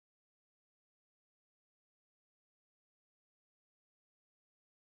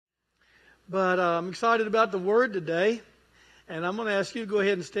But I'm excited about the Word today, and I'm going to ask you to go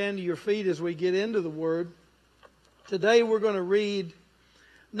ahead and stand to your feet as we get into the Word. Today we're going to read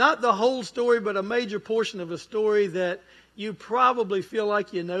not the whole story, but a major portion of a story that you probably feel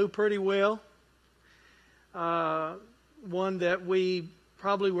like you know pretty well. One that we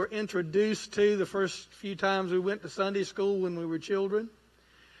probably were introduced to the first few times we went to Sunday school when we were children.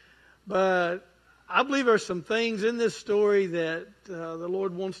 But I believe there's some things in this story that the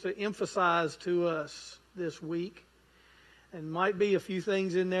Lord wants to emphasize to us this week. And might be a few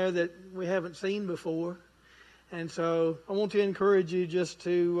things in there that we haven't seen before. And so I want to encourage you just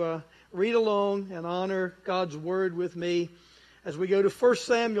to read along and honor God's Word with me as we go to 1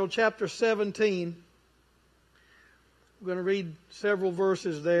 Samuel chapter 17. We're going to read several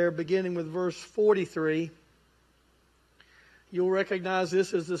verses there, beginning with verse 43. You'll recognize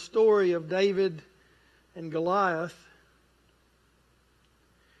this as the story of David and Goliath.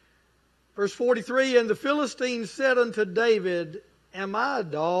 Verse 43, And the Philistines said unto David, Am I a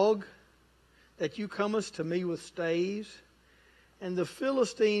dog, that you comest to me with staves? And the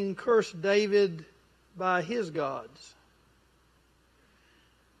Philistine cursed David by his gods.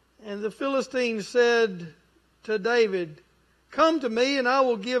 And the Philistine said to David, Come to me, and I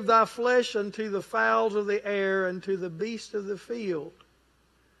will give thy flesh unto the fowls of the air, and to the beasts of the field.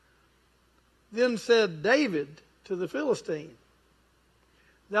 Then said David to the Philistine,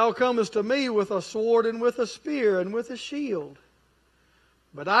 Thou comest to me with a sword, and with a spear, and with a shield.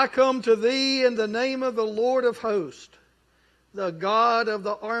 But I come to thee in the name of the Lord of hosts, the God of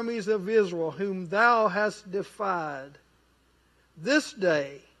the armies of Israel, whom thou hast defied. This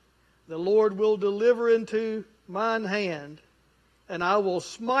day the Lord will deliver into mine hand, and I will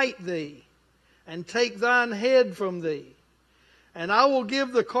smite thee, and take thine head from thee. And I will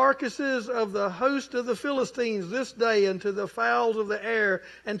give the carcasses of the host of the Philistines this day unto the fowls of the air,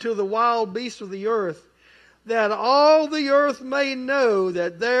 and to the wild beasts of the earth, that all the earth may know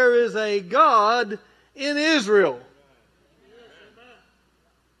that there is a God in Israel.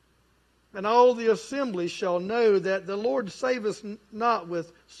 And all the assembly shall know that the Lord saveth not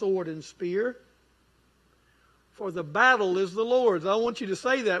with sword and spear, for the battle is the Lord's. I want you to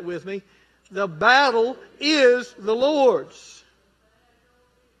say that with me. The battle is the Lord's.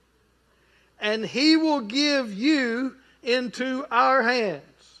 And He will give you into our hands.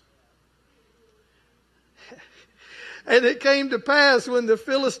 And it came to pass when the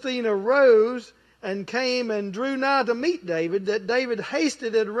Philistine arose and came and drew nigh to meet David, that David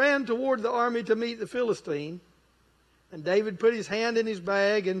hasted and ran toward the army to meet the Philistine. And David put his hand in his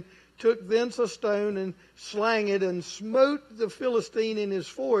bag and took thence a stone and slang it, and smote the Philistine in his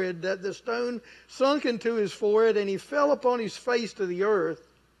forehead, that the stone sunk into his forehead, and he fell upon his face to the earth.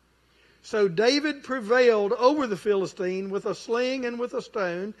 So David prevailed over the Philistine with a sling and with a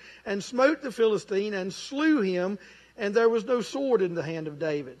stone, and smote the Philistine, and slew him, and there was no sword in the hand of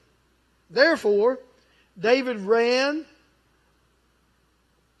David. Therefore, David ran.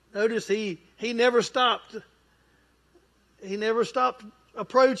 Notice he never stopped. He never stopped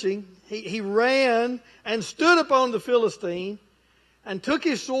approaching. He ran and stood upon the Philistine, and took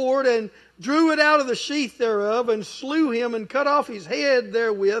his sword and drew it out of the sheath thereof, and slew him, and cut off his head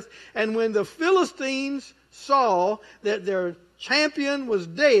therewith. And when the Philistines saw that their champion was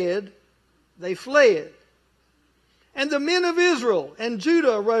dead, they fled. And the men of Israel and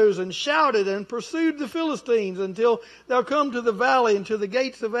Judah arose and shouted and pursued the Philistines until thou come to the valley and to the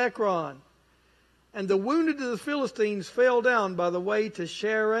gates of Ekron. And the wounded of the Philistines fell down by the way to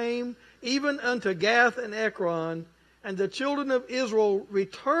Sharaim, even unto Gath and Ekron. And the children of Israel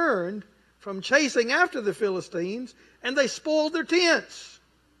returned from chasing after the Philistines, and they spoiled their tents.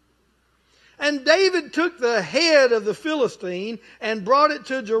 And David took the head of the Philistine and brought it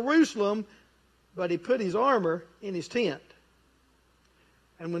to Jerusalem, but he put his armor in his tent.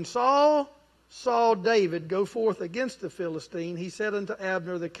 And when Saul saw David go forth against the Philistine, he said unto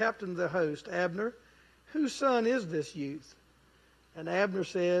Abner, the captain of the host, Abner, whose son is this youth? And Abner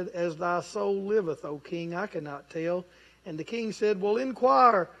said, As thy soul liveth, O king, I cannot tell. And the king said, Well,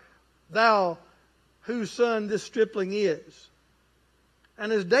 inquire thou whose son this stripling is.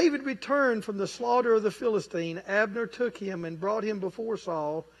 And as David returned from the slaughter of the Philistine, Abner took him and brought him before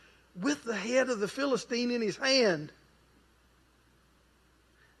Saul, with the head of the Philistine in his hand.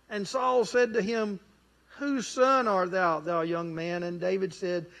 And Saul said to him, Whose son art thou, thou young man? And David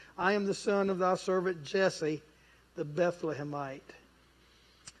said, I am the son of thy servant Jesse, the Bethlehemite.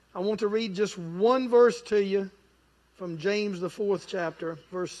 I want to read just one verse to you from James, the 4th chapter,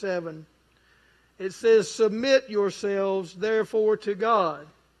 verse 7. It says, Submit yourselves, therefore, to God.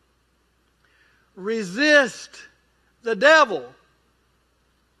 Resist the devil,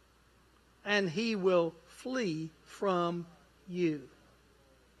 and he will flee from you.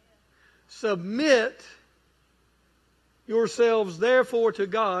 Submit yourselves therefore to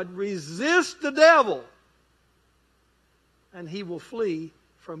God. Resist the devil, and he will flee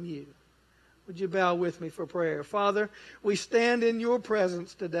from you. Would you bow with me for prayer? Father, we stand in your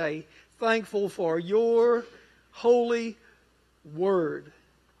presence today, thankful for your holy word.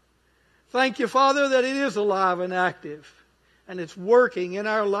 Thank you, Father, that it is alive and active, and it's working in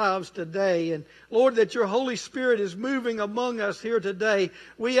our lives today. And Lord, that your Holy Spirit is moving among us here today.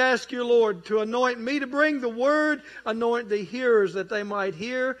 We ask you, Lord, to anoint me to bring the word, anoint the hearers that they might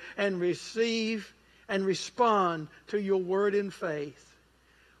hear and receive and respond to your word in faith.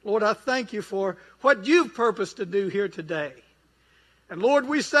 Lord, I thank you for what you've purposed to do here today. And Lord,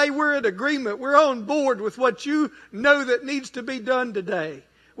 we say we're in agreement. We're on board with what you know that needs to be done today.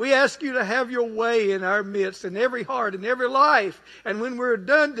 We ask you to have your way in our midst, in every heart, in every life. And when we're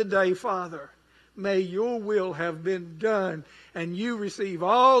done today, Father, may your will have been done and you receive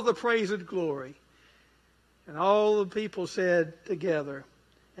all the praise and glory. And all the people said together,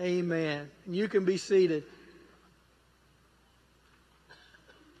 amen. And you can be seated.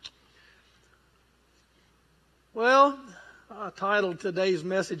 Well, I titled today's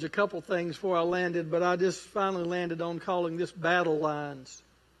message a couple things before I landed, but I just finally landed on calling this Battle Lines.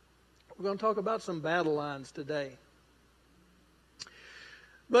 We're going to talk about some battle lines today.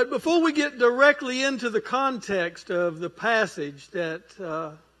 But before we get directly into the context of the passage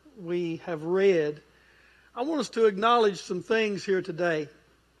that we have read, I want us to acknowledge some things here today.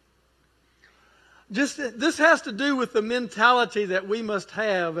 This has to do with the mentality that we must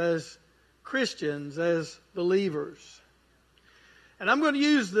have as Christians, as believers. And I'm going to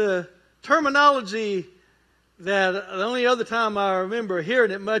use the terminology that the only other time I remember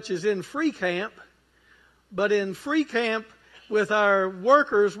hearing it much is in free camp. But in free camp with our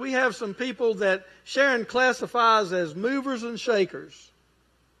workers, we have some people that Sharon classifies as movers and shakers.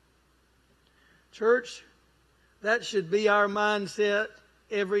 Church, that should be our mindset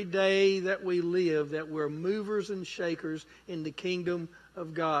every day that we live, that we're movers and shakers in the kingdom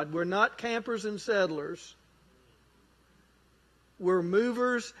of God. We're not campers and settlers. We're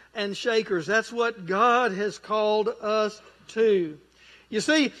movers and shakers. That's what God has called us to. You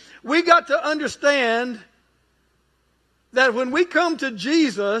see, we got to understand that when we come to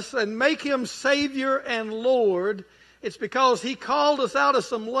Jesus and make Him Savior and Lord, it's because He called us out of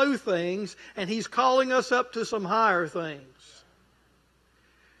some low things and He's calling us up to some higher things.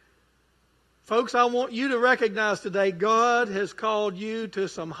 Folks, I want you to recognize today, God has called you to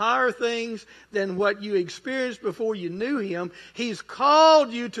some higher things than what you experienced before you knew Him. He's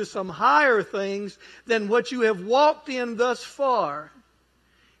called you to some higher things than what you have walked in thus far.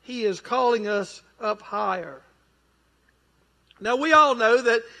 He is calling us up higher. Now, we all know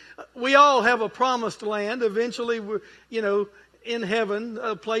that we all have a promised land. Eventually, we're, in heaven,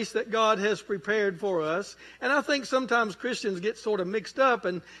 a place that God has prepared for us. And I think sometimes Christians get sort of mixed up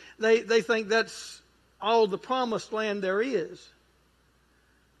and they think that's all the promised land there is.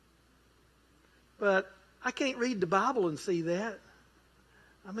 But I can't read the Bible and see that.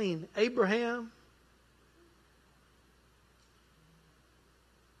 I mean, Abraham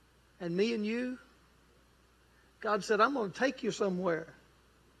and me and you, God said, I'm going to take you somewhere.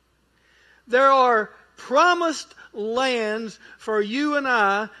 There are promised lands for you and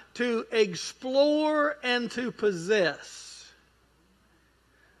I to explore and to possess.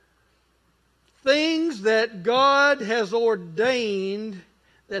 Things that God has ordained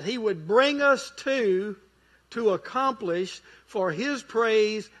that He would bring us to accomplish for His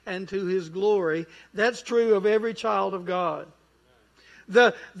praise and to His glory. That's true of every child of God.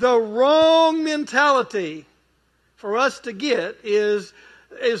 The wrong mentality for us to get is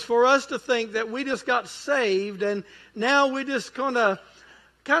for us to think that we just got saved and now we just kind of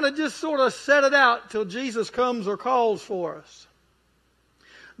just sort of set it out till Jesus comes or calls for us.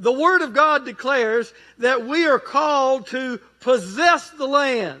 The Word of God declares that we are called to possess the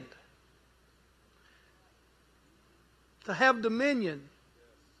land, to have dominion.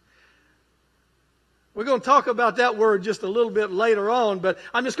 We're going to talk about that word just a little bit later on, but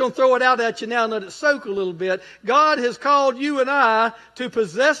I'm just going to throw it out at you now and let it soak a little bit. God has called you and I to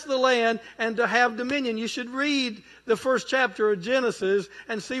possess the land and to have dominion. You should read the first chapter of Genesis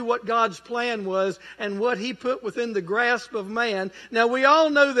and see what God's plan was and what He put within the grasp of man. Now, we all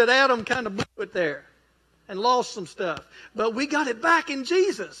know that Adam kind of blew it there and lost some stuff, but we got it back in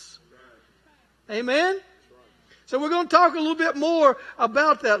Jesus. Amen? So we're going to talk a little bit more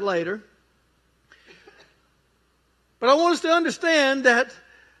about that later. But I want us to understand that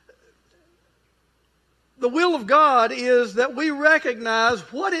the will of God is that we recognize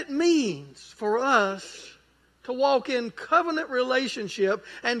what it means for us to walk in covenant relationship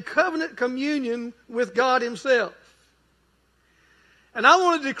and covenant communion with God Himself. And I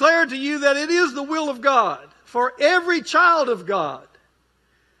want to declare to you that it is the will of God for every child of God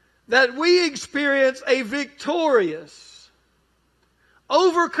that we experience a victorious,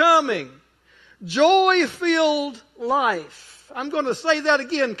 overcoming, joy-filled life. I'm going to say that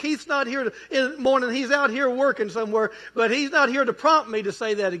again. Keith's not here in the morning. He's out here working somewhere, but he's not here to prompt me to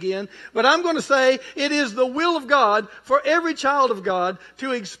say that again. But I'm going to say it is the will of God for every child of God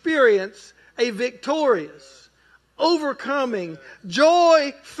to experience a victorious, overcoming,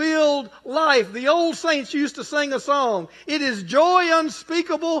 joy-filled life. The old saints used to sing a song. It is joy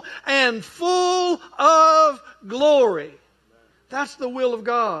unspeakable and full of glory. That's the will of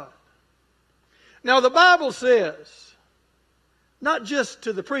God. Now the Bible says, not just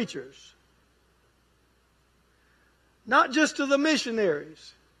to the preachers, not just to the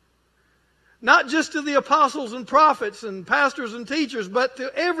missionaries, not just to the apostles and prophets and pastors and teachers, but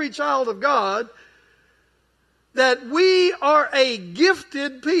to every child of God, that we are a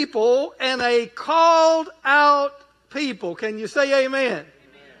gifted people and a called out people. Can you say amen? Amen.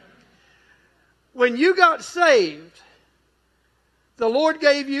 When you got saved, the Lord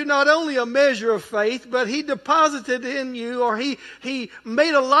gave you not only a measure of faith, but He deposited in you, or He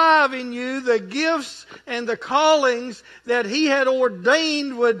made alive in you the gifts and the callings that He had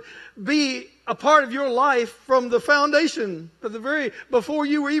ordained would be a part of your life from the foundation, before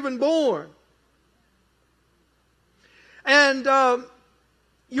you were even born. And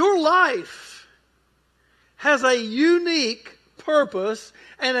your life has a unique purpose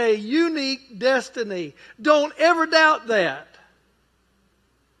and a unique destiny. Don't ever doubt that.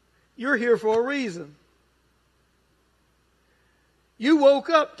 You're here for a reason. You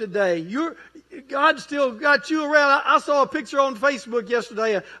woke up today. God still got you around. I saw a picture on Facebook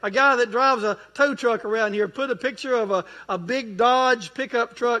yesterday. A guy that drives a tow truck around here put a picture of a big Dodge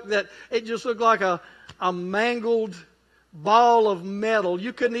pickup truck that it just looked like a mangled ball of metal.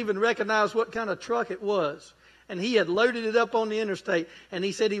 You couldn't even recognize what kind of truck it was. And he had loaded it up on the interstate. And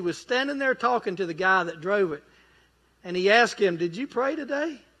he said he was standing there talking to the guy that drove it. And he asked him, "Did you pray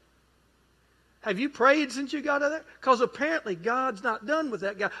today? Have you prayed since you got out of there?" Because apparently God's not done with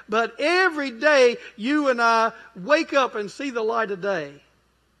that guy. But every day you and I wake up and see the light of day,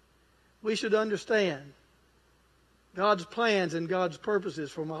 we should understand God's plans and God's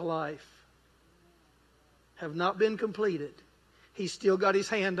purposes for my life have not been completed. He's still got His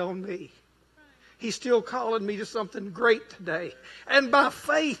hand on me. He's still calling me to something great today. And by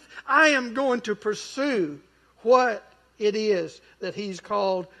faith, I am going to pursue what it is that He's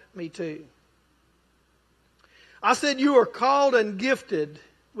called me to. I said you are called and gifted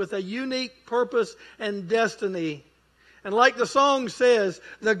with a unique purpose and destiny. And like the song says,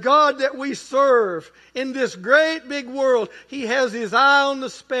 the God that we serve in this great big world, He has His eye on the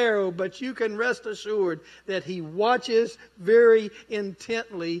sparrow, but you can rest assured that He watches very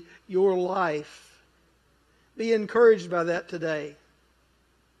intently your life. Be encouraged by that today.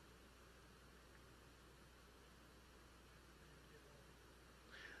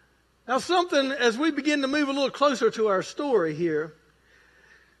 Now something, as we begin to move a little closer to our story here,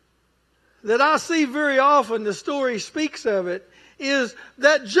 that I see very often, the story speaks of it, is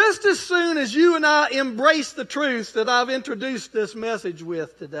that just as soon as you and I embrace the truth that I've introduced this message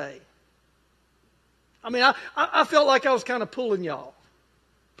with today. I mean, I felt like I was kind of pulling y'all.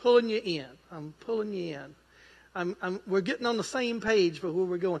 Pulling you in. I'm pulling you in. We're getting on the same page for where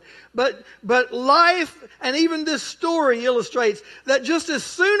we're going. But life, and even this story illustrates that just as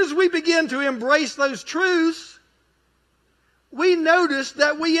soon as we begin to embrace those truths, we notice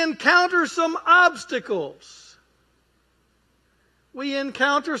that we encounter some obstacles. We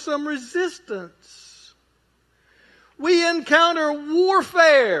encounter some resistance. We encounter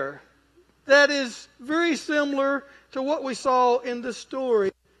warfare that is very similar to what we saw in the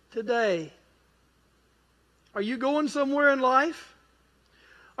story today. Are you going somewhere in life?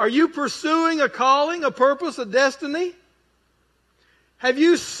 Are you pursuing a calling, a purpose, a destiny? Have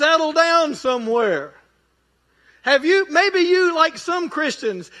you settled down somewhere? Maybe you, like some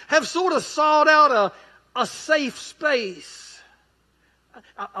Christians, have sort of sought out a safe space.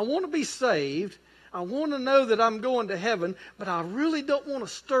 I want to be saved. I want to know that I'm going to heaven, but I really don't want to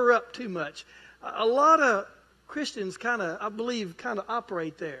stir up too much. A lot of Christians I believe,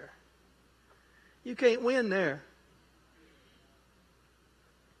 operate there. You can't win there.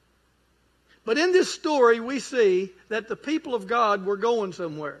 But in this story, we see that the people of God were going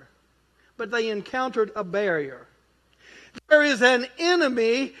somewhere, but they encountered a barrier. There is an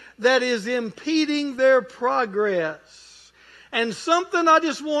enemy that is impeding their progress. And something I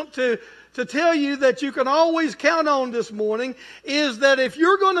just want to tell you that you can always count on this morning is that if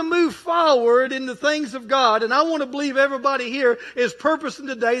you're going to move forward in the things of God, and I want to believe everybody here is purposing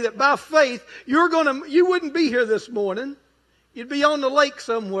today that by faith you wouldn't be here this morning. You'd be on the lake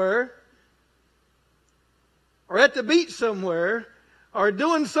somewhere, or at the beach somewhere, or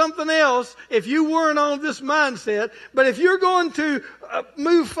doing something else if you weren't on this mindset. But if you're going to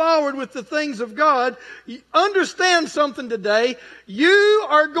move forward with the things of God, understand something today. You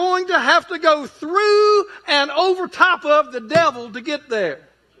are going to have to go through and over top of the devil to get there.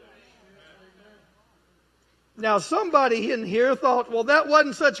 Now, somebody in here thought, well, that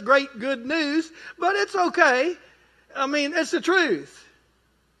wasn't such great good news, but it's okay. I mean, it's the truth.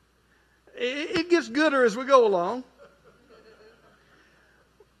 It gets gooder as we go along.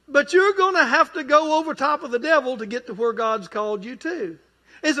 But you're going to have to go over top of the devil to get to where God's called you to.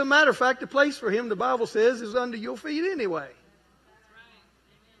 As a matter of fact, the place for him, the Bible says, is under your feet anyway.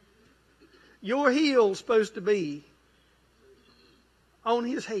 Your heel's supposed to be on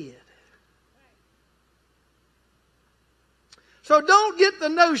his head. So don't get the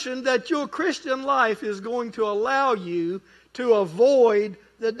notion that your Christian life is going to allow you to avoid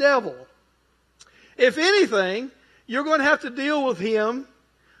the devil. If anything, you're going to have to deal with him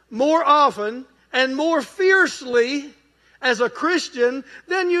more often and more fiercely as a Christian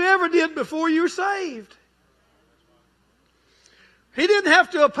than you ever did before you were saved. He didn't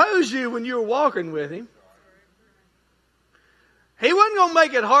have to oppose you when you were walking with him. He wasn't going to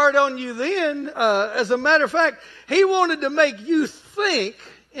make it hard on you then. As a matter of fact, he wanted to make you think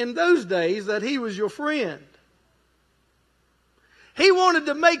in those days that he was your friend. He wanted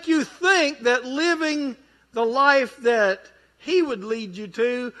to make you think that living the life that he would lead you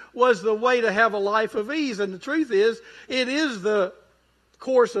to was the way to have a life of ease. And the truth is, it is the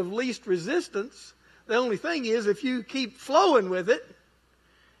course of least resistance. The only thing is, if you keep flowing with it,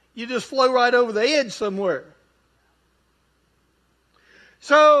 you just flow right over the edge somewhere.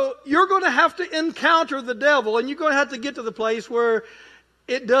 So you're going to have to encounter the devil, and you're going to have to get to the place where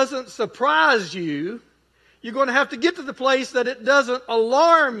it doesn't surprise you. You're going to have to get to the place that it doesn't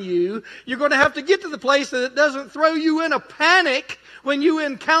alarm you. You're going to have to get to the place that it doesn't throw you in a panic when you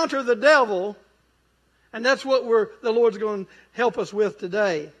encounter the devil. And that's what the Lord's going to help us with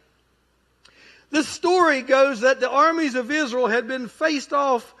today. This story goes that the armies of Israel had been faced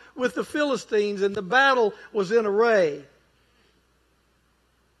off with the Philistines, and the battle was in array.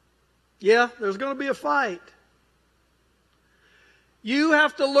 Yeah, there's going to be a fight. You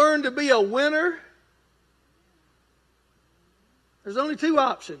have to learn to be a winner. There's only two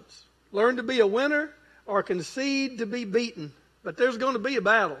options. Learn to be a winner or concede to be beaten. But there's going to be a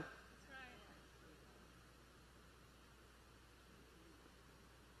battle.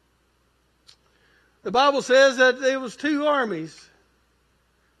 The Bible says that there was two armies.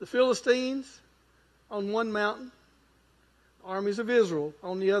 The Philistines on one mountain, armies of Israel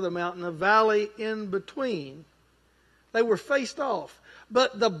on the other mountain, a valley in between. They were faced off.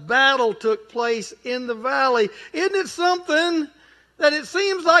 But the battle took place in the valley. Isn't it something that it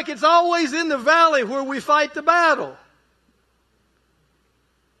seems like it's always in the valley where we fight the battle?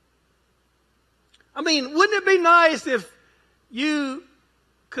 I mean, wouldn't it be nice if you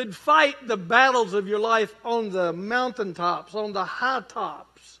could fight the battles of your life on the mountaintops, on the high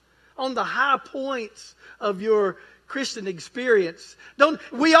tops, on the high points of your Christian experience?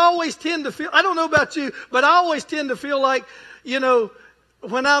 We always tend to feel, I don't know about you, but I always tend to feel like,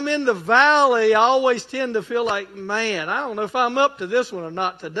 when I'm in the valley, I always tend to feel like, man, I don't know if I'm up to this one or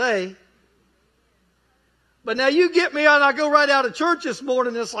not today. But now you get me out, I go right out of church this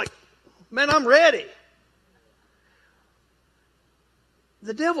morning, and it's like, man, I'm ready.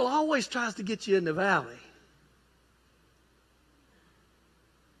 The devil always tries to get you in the valley.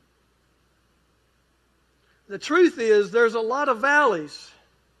 The truth is, there's a lot of valleys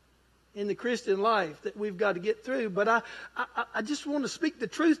in the Christian life that we've got to get through. But I just want to speak the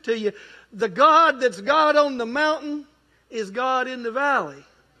truth to you. The God that's God on the mountain is God in the valley.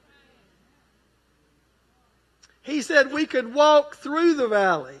 He said we could walk through the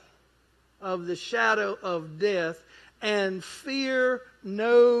valley of the shadow of death and fear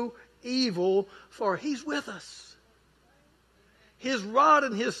no evil, for He's with us. His rod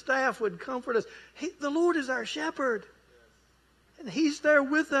and His staff would comfort us. The Lord is our shepherd. And He's there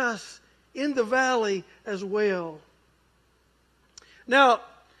with us in the valley as well. Now,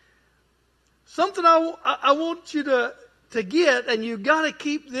 something I want you to get, and you've got to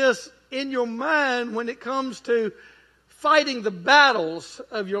keep this in your mind when it comes to fighting the battles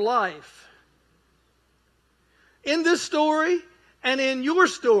of your life. in this story and in your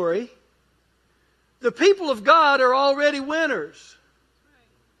story, the people of God are already winners.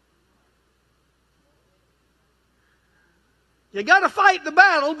 You got to fight the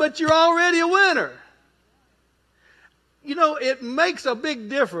battle, but you're already a winner. You know, it makes a big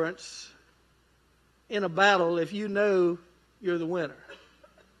difference in a battle if you know you're the winner.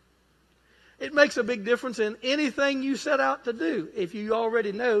 It makes a big difference in anything you set out to do if you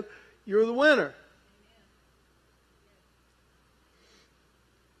already know you're the winner.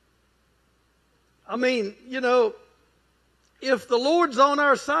 I mean, you know, if the Lord's on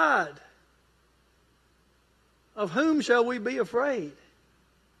our side, of whom shall we be afraid?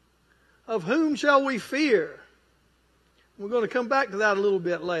 Of whom shall we fear? We're going to come back to that a little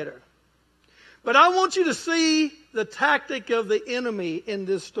bit later. But I want you to see the tactic of the enemy in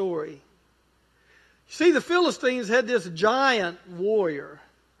this story. See, the Philistines had this giant warrior.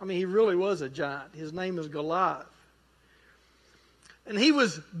 I mean, he really was a giant. His name is Goliath. And he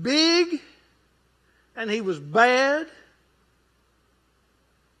was big, and he was bad.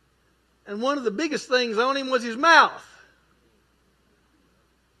 And one of the biggest things on him was his mouth.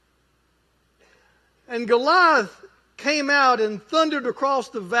 And Goliath came out and thundered across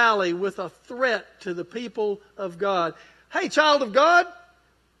the valley with a threat to the people of God. Hey, child of God,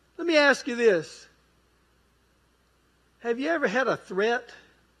 let me ask you this. Have you ever had a threat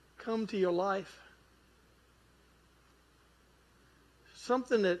come to your life?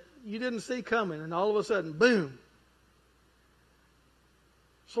 Something that you didn't see coming, and all of a sudden, boom,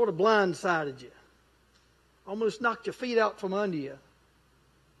 sort of blindsided you. Almost knocked your feet out from under you.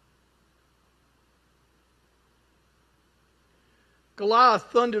 Goliath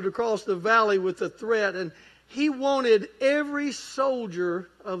thundered across the valley with a threat, and he wanted every soldier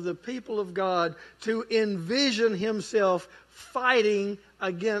of the people of God to envision himself fighting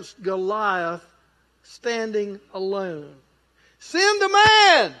against Goliath, standing alone. Send a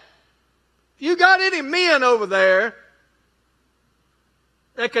man! If you got any men over there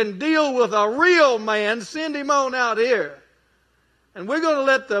that can deal with a real man, send him on out here. And we're going to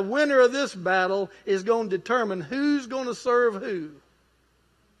let the winner of this battle is going to determine who's going to serve who.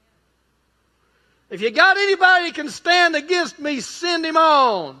 If you got anybody that can stand against me, send him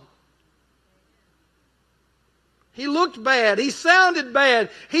on. He looked bad. He sounded bad.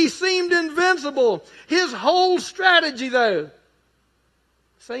 He seemed invincible. His whole strategy, though,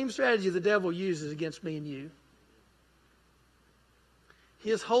 same strategy the devil uses against me and you.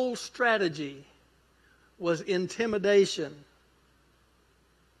 His whole strategy was intimidation.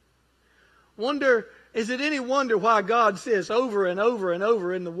 Is it any wonder why God says over and over and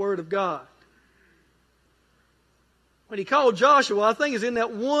over in the Word of God? When he called Joshua, I think it's in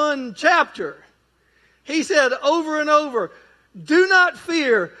that one chapter, he said over and over, do not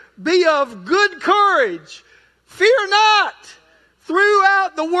fear, be of good courage, fear not.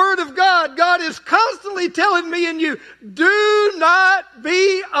 Throughout the Word of God, God is constantly telling me and you, do not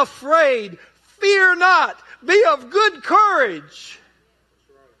be afraid, fear not, be of good courage.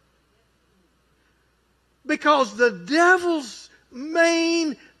 Because the devil's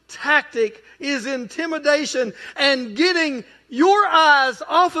main tactic is intimidation and getting your eyes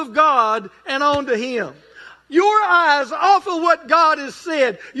off of God and onto Him. Your eyes off of what God has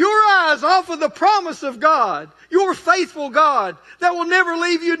said. Your eyes off of the promise of God. Your faithful God that will never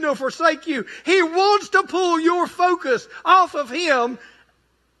leave you nor forsake you. He wants to pull your focus off of Him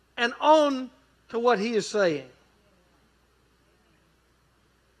and on to what He is saying.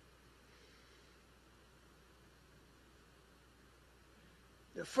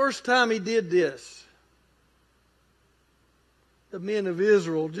 The first time he did this, the men of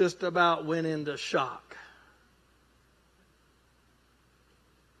Israel just about went into shock.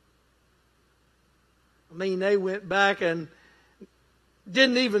 I mean, they went back and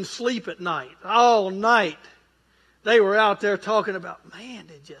didn't even sleep at night. All night they were out there talking about, man,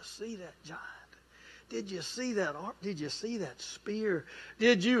 did you see that giant? Did you see that arm? Did you see that spear?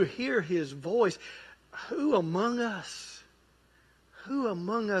 Did you hear his voice? Who among us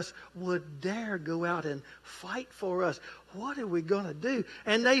would dare go out and fight for us? What are we going to do?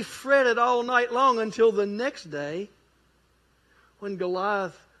 And they fretted all night long until the next day when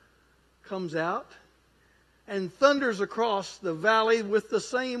Goliath comes out and thunders across the valley with the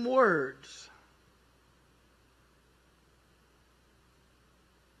same words.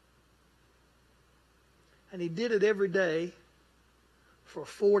 And he did it every day for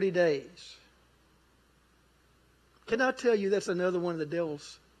 40 days. Can I tell you that's another one of the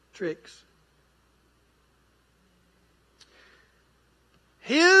devil's tricks?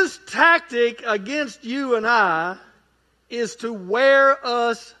 His tactic against you and I is to wear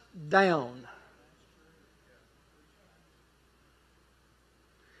us down.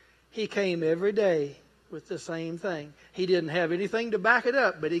 He came every day with the same thing. He didn't have anything to back it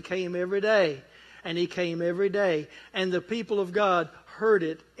up, but he came every day. And he came every day. And the people of God heard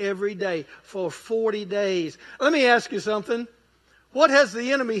it every day for 40 days. Let me ask you something. What has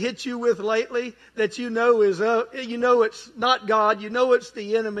the enemy hit you with lately that you know it's not God, you know it's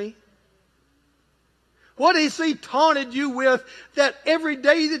the enemy? What has he taunted you with that every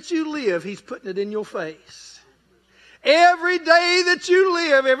day that you live, he's putting it in your face? Every day that you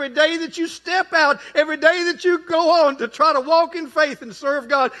live, every day that you step out, every day that you go on to try to walk in faith and serve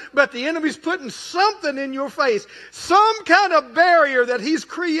God, but the enemy's putting something in your face, some kind of barrier that he's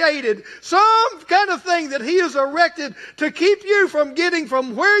created, some kind of thing that he has erected to keep you from getting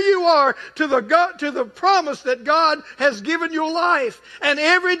from where you are to the promise that God has given your life. And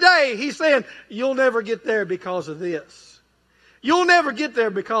every day he's saying, you'll never get there because of this. You'll never get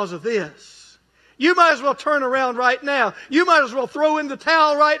there because of this. You might as well turn around right now. You might as well throw in the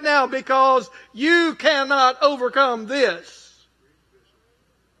towel right now because you cannot overcome this.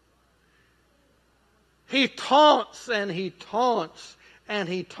 He taunts and he taunts and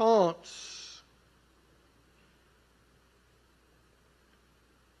he taunts.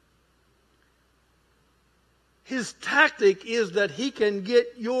 His tactic is that he can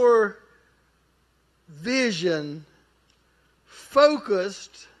get your vision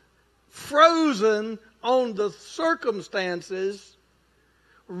focused, frozen on the circumstances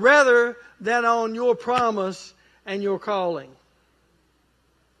rather than on your promise and your calling.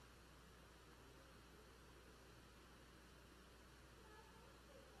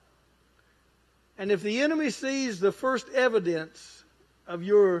 And if the enemy sees the first evidence of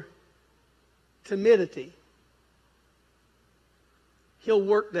your timidity, he'll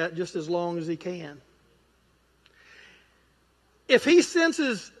work that just as long as he can. If he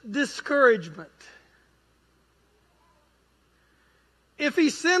senses discouragement, if he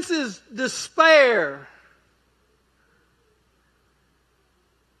senses despair,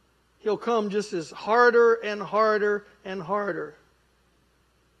 he'll come just as harder and harder and harder.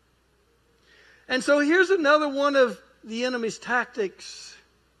 And so here's another one of the enemy's tactics.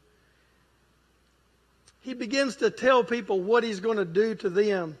 He begins to tell people what he's going to do to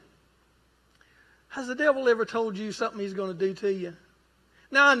them. Has the devil ever told you something he's going to do to you?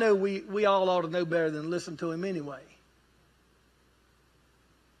 Now, I know we all ought to know better than listen to him anyway.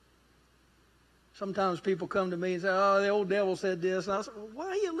 Sometimes people come to me and say, oh, the old devil said this. And I say, well, why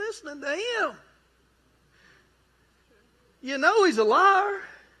are you listening to him? You know he's a liar.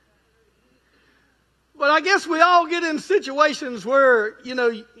 But I guess we all get in situations where,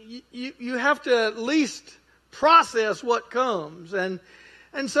 you have to at least process what comes. And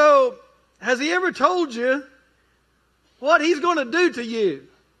so, has he ever told you what he's going to do to you?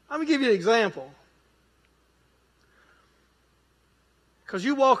 Let me give you an example. Because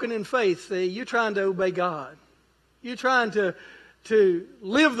you're walking in faith, see, you're trying to obey God. You're trying to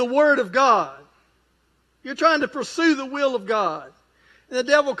live the Word of God. You're trying to pursue the will of God. And the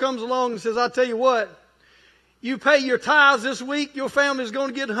devil comes along and says, I tell you what, you pay your tithes this week, your family's going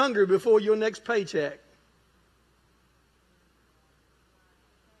to get hungry before your next paycheck.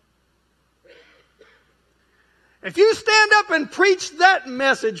 If you stand up and preach that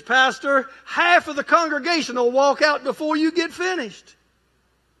message, Pastor, half of the congregation will walk out before you get finished.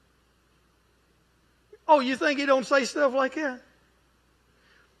 Oh, you think he don't say stuff like that?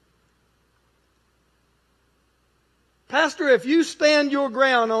 Pastor, if you stand your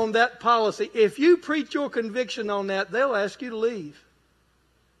ground on that policy, if you preach your conviction on that, they'll ask you to leave.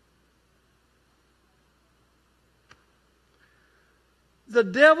 The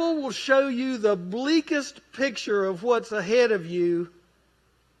devil will show you the bleakest picture of what's ahead of you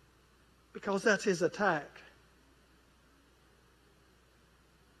because that's his attack.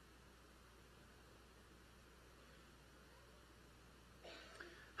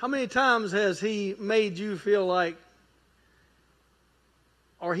 How many times has he made you feel like,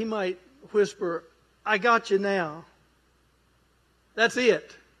 or he might whisper, I got you now. That's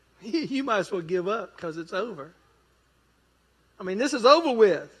it. You might as well give up because it's over. I mean, this is over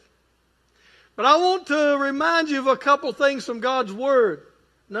with. But I want to remind you of a couple things from God's Word.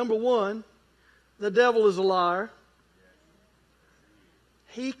 Number one, the devil is a liar.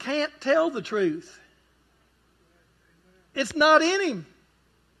 He can't tell the truth. It's not in him.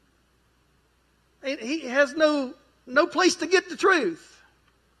 He has no place to get the truth.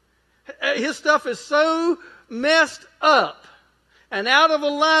 His stuff is so messed up and out of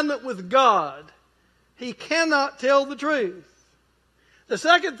alignment with God, he cannot tell the truth. The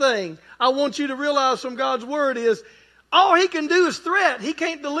second thing I want you to realize from God's Word is all he can do is threat. He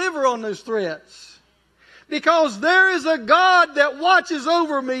can't deliver on those threats. Because there is a God that watches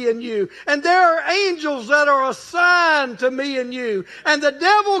over me and you. And there are angels that are assigned to me and you. And the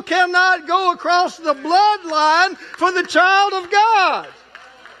devil cannot go across the bloodline for the child of God.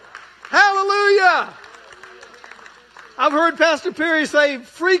 Hallelujah. I've heard Pastor Perry say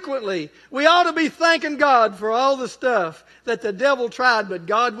frequently, we ought to be thanking God for all the stuff that the devil tried, but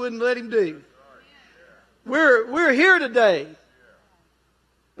God wouldn't let him do. We're here today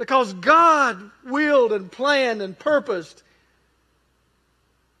because God willed and planned and purposed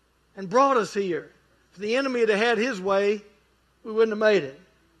and brought us here. If the enemy had had his way, we wouldn't have made it.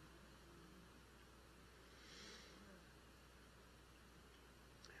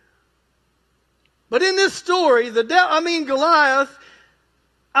 But in this story, Goliath,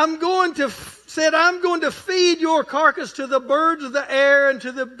 I'm going to feed your carcass to the birds of the air and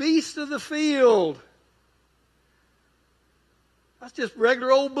to the beasts of the field. That's just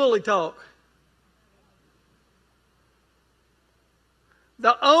regular old bully talk.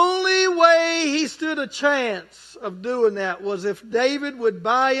 The only way he stood a chance of doing that was if David would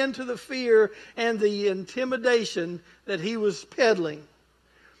buy into the fear and the intimidation that he was peddling.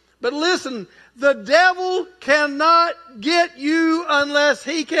 But listen, the devil cannot get you unless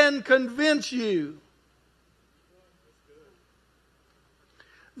he can convince you.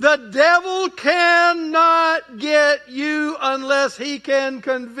 The devil cannot get you unless he can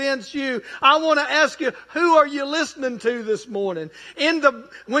convince you. I want to ask you, who are you listening to this morning?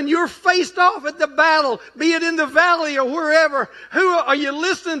 When you're faced off at the battle, be it in the valley or wherever, who are you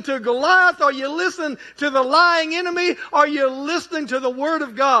listening to? Goliath? Are you listening to the lying enemy? Are you listening to the Word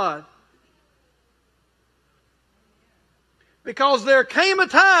of God? Because there came a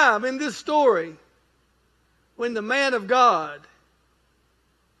time in this story when the man of God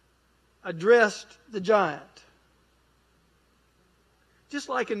addressed the giant. Just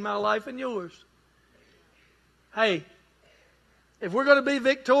like in my life and yours. Hey, if we're going to be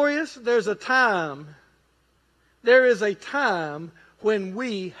victorious, there is a time when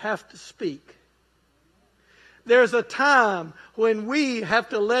we have to speak. There's a time when we have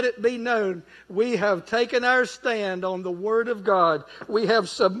to let it be known we have taken our stand on the Word of God. We have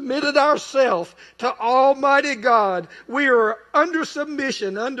submitted ourselves to Almighty God. We are under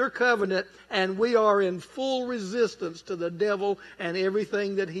submission, under covenant, and we are in full resistance to the devil and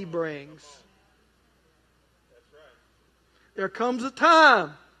everything that he brings. That's right. There comes a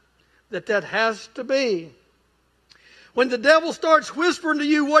time that has to be. When the devil starts whispering to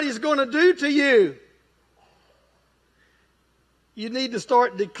you what he's going to do to you, you need to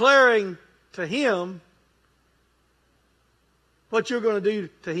start declaring to him what you're going to do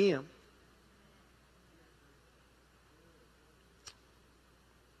to him.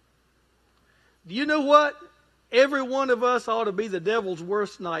 Do you know what? Every one of us ought to be the devil's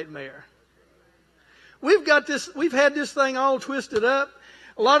worst nightmare. We've had this thing all twisted up.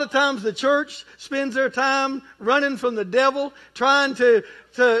 A lot of times the church spends their time running from the devil, trying to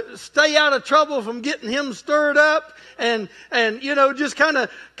stay out of trouble from getting him stirred up and just kind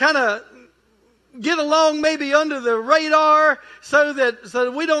of get along maybe under the radar so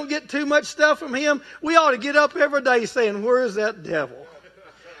that we don't get too much stuff from him. We ought to get up every day saying, where is that devil?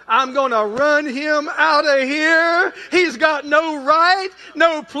 I'm going to run him out of here. He's got no right,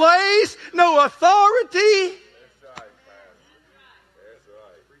 no place, no authority.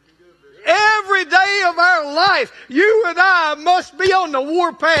 Every day of our life, you and I must be on the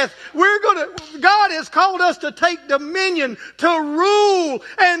warpath. God has called us to take dominion, to rule,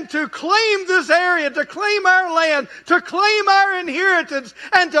 and to claim this area, to claim our land, to claim our inheritance,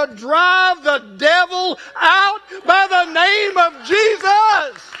 and to drive the devil out by the name of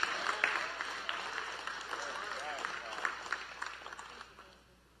Jesus.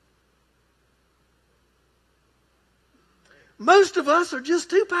 Most of us are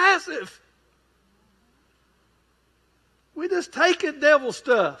just too passive. We just take it devil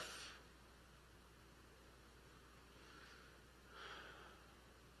stuff.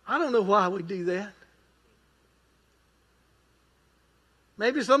 I don't know why we do that.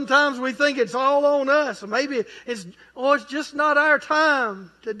 Maybe sometimes we think it's all on us. Or maybe it's just not our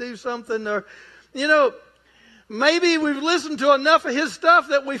time to do something. Or, maybe we've listened to enough of his stuff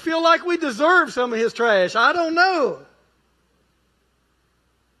that we feel like we deserve some of his trash. I don't know.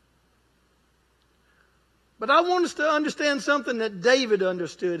 But I want us to understand something that David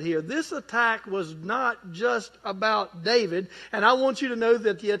understood here. This attack was not just about David. And I want you to know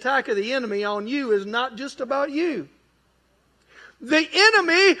that the attack of the enemy on you is not just about you. The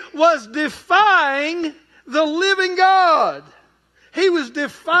enemy was defying the living God. He was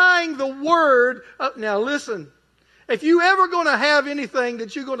defying the word. Now listen, If you ever going to have anything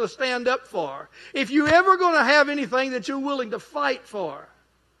that you're going to stand up for, if you ever going to have anything that you're willing to fight for,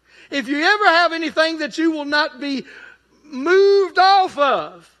 if you ever have anything that you will not be moved off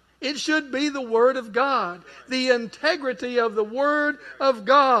of, it should be the Word of God, the integrity of the Word of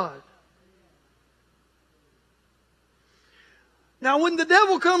God. Now, when the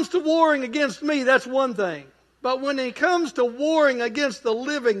devil comes to warring against me, that's one thing. But when he comes to warring against the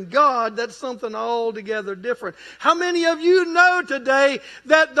living God, that's something altogether different. How many of you know today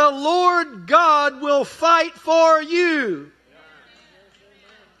that the Lord God will fight for you?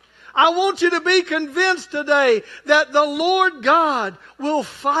 I want you to be convinced today that the Lord God will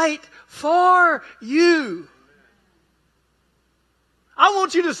fight for you. I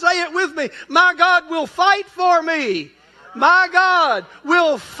want you to say it with me. My God will fight for me. My God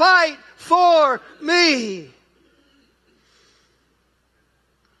will fight for me.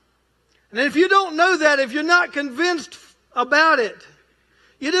 And if you don't know that, if you're not convinced about it,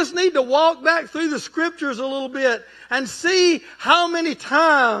 you just need to walk back through the Scriptures a little bit and see how many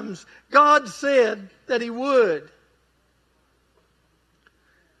times God said that He would.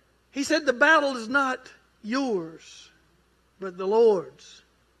 He said the battle is not yours, but the Lord's.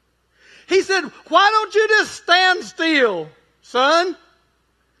 He said, why don't you just stand still, son,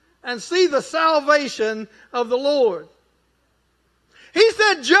 and see the salvation of the Lord? He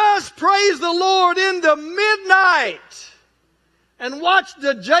said, just praise the Lord in the midnight and watch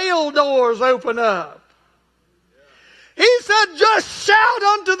the jail doors open up. He said, just shout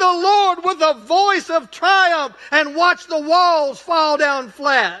unto the Lord with a voice of triumph and watch the walls fall down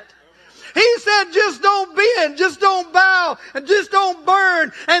flat. He said, just don't bend, just don't bow, and just don't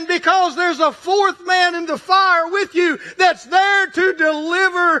burn. And because there's a fourth man in the fire with you that's there to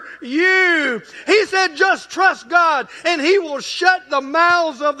deliver you. He said, just trust God and He will shut the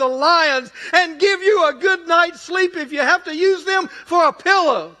mouths of the lions and give you a good night's sleep if you have to use them for a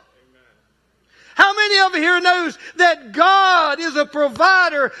pillow. How many of you here knows that God is a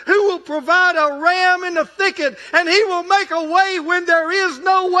provider who will provide a ram in the thicket and He will make a way when there is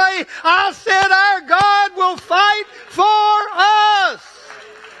no way? I said our God will fight for us.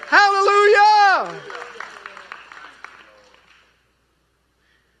 Hallelujah.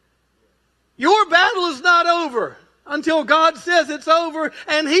 Your battle is not over until God says it's over,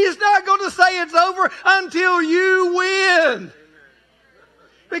 and He's not going to say it's over until you win.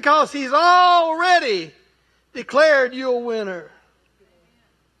 Because He's already declared you a winner.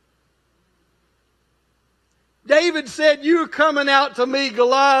 David said, you're coming out to me,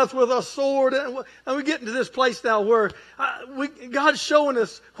 Goliath, with a sword. And we're getting to this place now where God's showing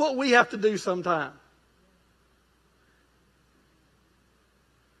us what we have to do sometime.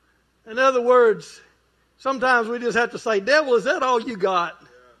 In other words, sometimes we just have to say, devil, is that all you got?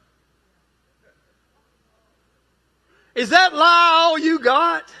 Is that lie all you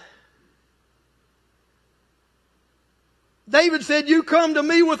got? David said, you come to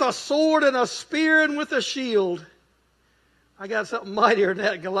me with a sword and a spear and with a shield. I got something mightier than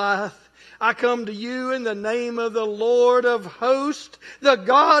that, Goliath. I come to you in the name of the Lord of hosts, the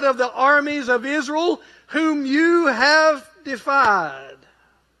God of the armies of Israel, whom you have defied.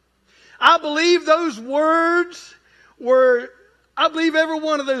 I believe those words I believe every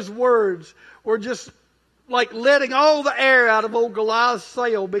one of those words were just like letting all the air out of old Goliath's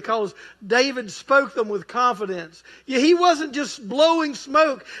sail, because David spoke them with confidence. Yeah, he wasn't just blowing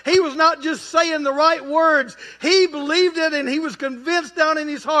smoke. He was not just saying the right words. He believed it and he was convinced down in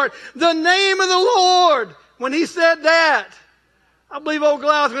his heart. The name of the Lord. When he said that, I believe old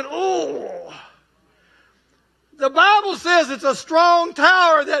Goliath went, oh. The Bible says it's a strong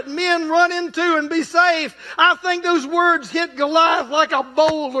tower that men run into and be safe. I think those words hit Goliath like a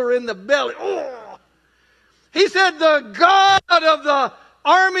boulder in the belly. Oh. He said, the God of the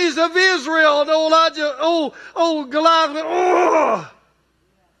armies of Israel. And old Goliath went, oh.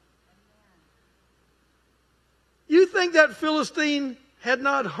 You think that Philistine had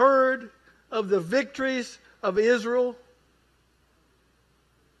not heard of the victories of Israel?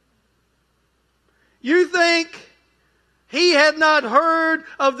 You think he had not heard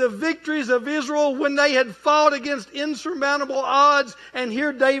of the victories of Israel when they had fought against insurmountable odds? And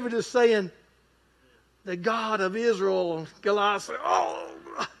here David is saying, the God of Israel. And Goliath said,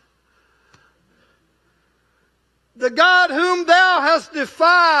 oh, the God whom thou hast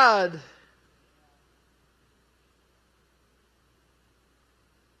defied.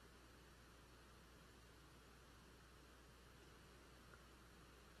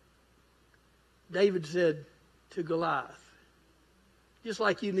 David said to Goliath, just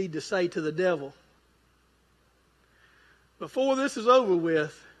like you need to say to the devil, before this is over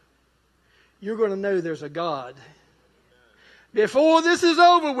with, you're going to know there's a God. before this is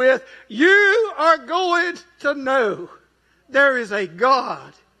over with, you are going to know there is a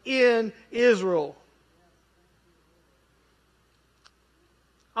God in Israel.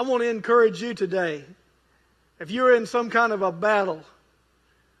 I want to encourage you today. If you're in some kind of a battle,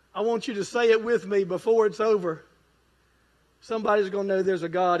 I want you to say it with me before it's over. Somebody's going to know there's a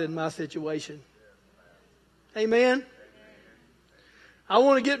God in my situation. Amen? I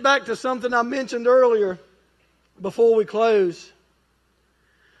want to get back to something I mentioned earlier before we close.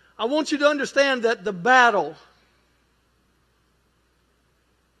 I want you to understand that the battle,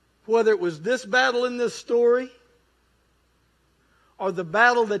 whether it was this battle in this story or the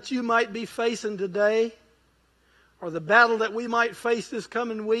battle that you might be facing today or the battle that we might face this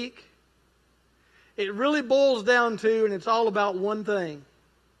coming week, it really boils down to, and it's all about one thing.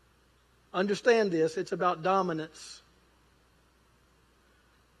 Understand this, it's about dominance.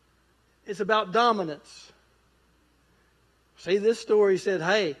 It's about dominance. See, this story said,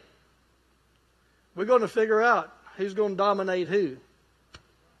 hey, we're going to figure out who's going to dominate who.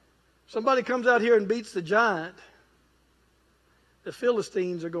 Somebody comes out here and beats the giant, the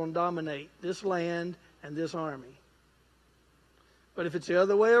Philistines are going to dominate this land and this army. But if it's the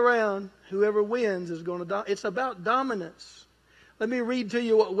other way around, whoever wins is going to it's about dominance. Let me read to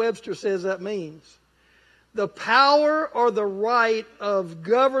you what Webster says that means. The power or the right of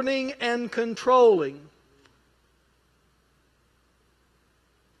governing and controlling.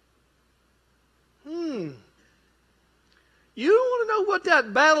 You want to know what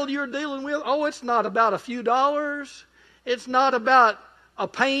that battle you're dealing with? Oh, it's not about a few dollars. It's not about a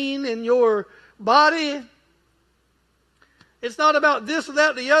pain in your body. It's not about this or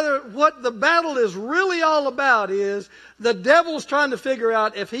that or the other. What the battle is really all about is the devil's trying to figure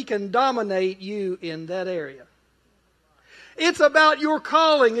out if he can dominate you in that area. It's about your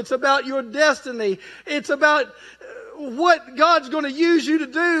calling. It's about your destiny. It's about what God's going to use you to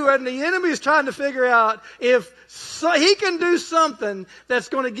do. And the enemy is trying to figure out if he can do something that's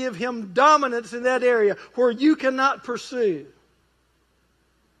going to give him dominance in that area where you cannot pursue.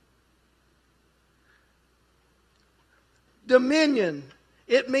 Dominion.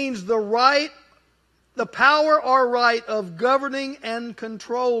 It means the right, the power or right of governing and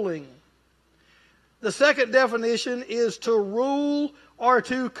controlling. The second definition is to rule or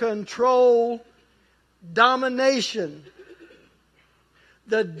to control, domination.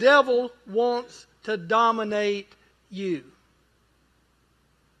 The devil wants to dominate you.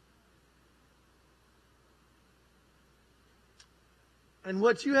 And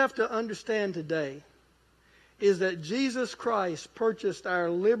what you have to understand today is that Jesus Christ purchased our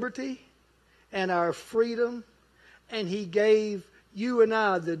liberty and our freedom, and He gave you and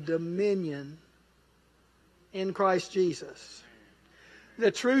I the dominion in Christ Jesus.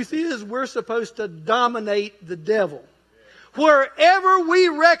 The truth is, we're supposed to dominate the devil. Wherever we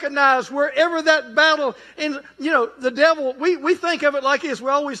recognize, wherever that battle, and the devil, we think of it like this. We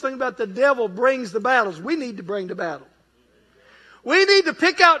always think about the devil brings the battles. We need to bring the battle. We need to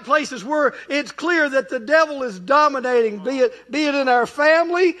pick out places where it's clear that the devil is dominating, be it in our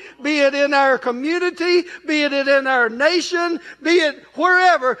family, be it in our community, be it in our nation, be it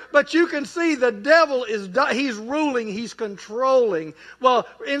wherever. But you can see the devil he's ruling, he's controlling. Well,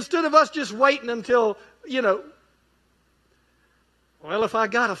 instead of us just waiting until, well, if I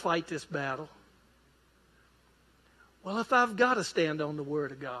got to fight this battle, well, if I've got to stand on the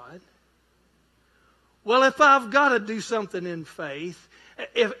Word of God, well, if I've got to do something in faith,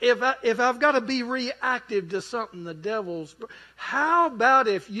 if I've got to be reactive to something the devil's... How about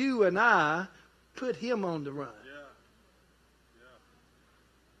if you and I put him on the run?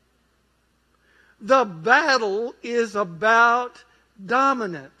 The battle is about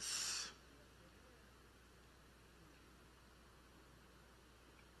dominance.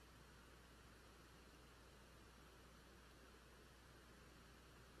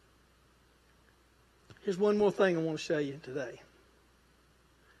 Here's one more thing I want to show you today.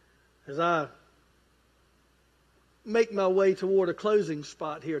 As I make my way toward a closing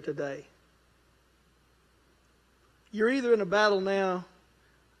spot here today. You're either in a battle now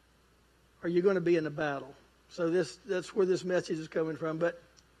or you're going to be in a battle. So that's where this message is coming from. But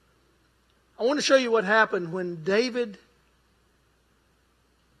I want to show you what happened when David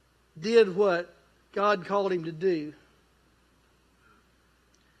did what God called him to do.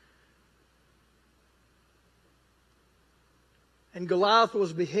 And Goliath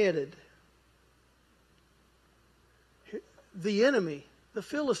was beheaded. The enemy, the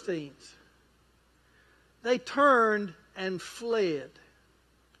Philistines, they turned and fled.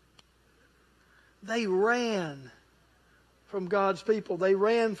 They ran from God's people. They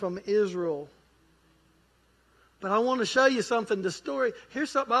ran from Israel. But I want to show you something. The story, here's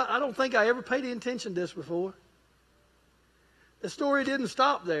something I don't think I ever paid any attention to this before. The story didn't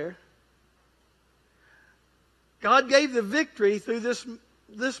stop there. God gave the victory through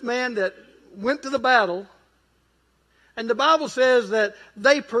this man that went to the battle. And the Bible says that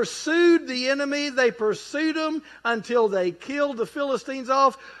they pursued the enemy. They pursued them until they killed the Philistines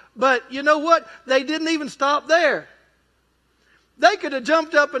off. But you know what? They didn't even stop there. They could have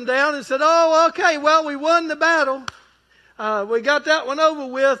jumped up and down and said, oh, okay, well, we won the battle. We got that one over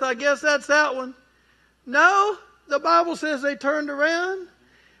with. I guess that's that one. No, the Bible says they turned around.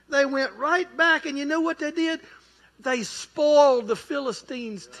 They went right back. And you know what they did? They spoiled the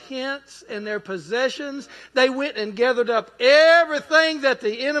Philistines' tents and their possessions. They went and gathered up everything that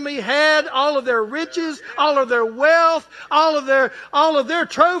the enemy had, all of their riches, all of their wealth, all of their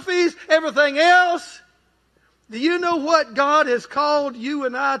trophies, everything else. Do you know what God has called you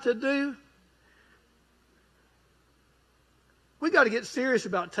and I to do? We got to get serious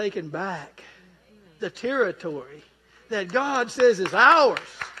about taking back the territory that God says is ours.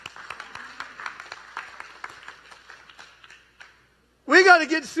 We got to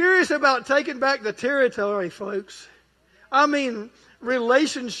get serious about taking back the territory, folks. I mean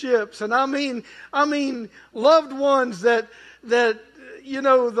relationships, and I mean loved ones that you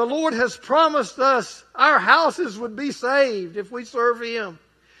know the Lord has promised us our houses would be saved if we serve Him.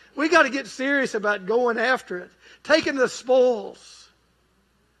 We got to get serious about going after it, taking the spoils.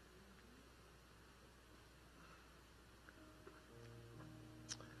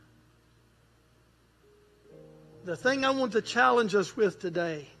 The thing I want to challenge us with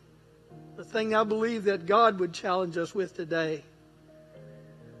today, the thing I believe that God would challenge us with today,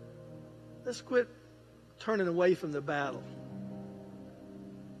 let's quit turning away from the battle.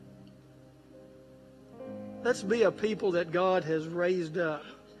 Let's be a people that God has raised up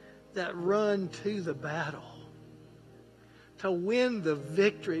that run to the battle to win the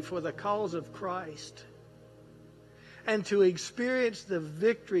victory for the cause of Christ and to experience the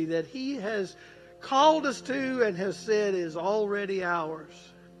victory that He has called us to and has said is already ours.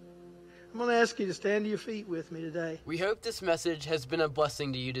 I'm going to ask you to stand to your feet with me today. We hope this message has been a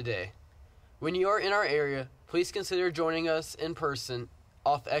blessing to you today. When you are in our area, please consider joining us in person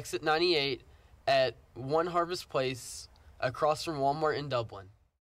off Exit 98 at One Harvest Place across from Walmart in Dublin.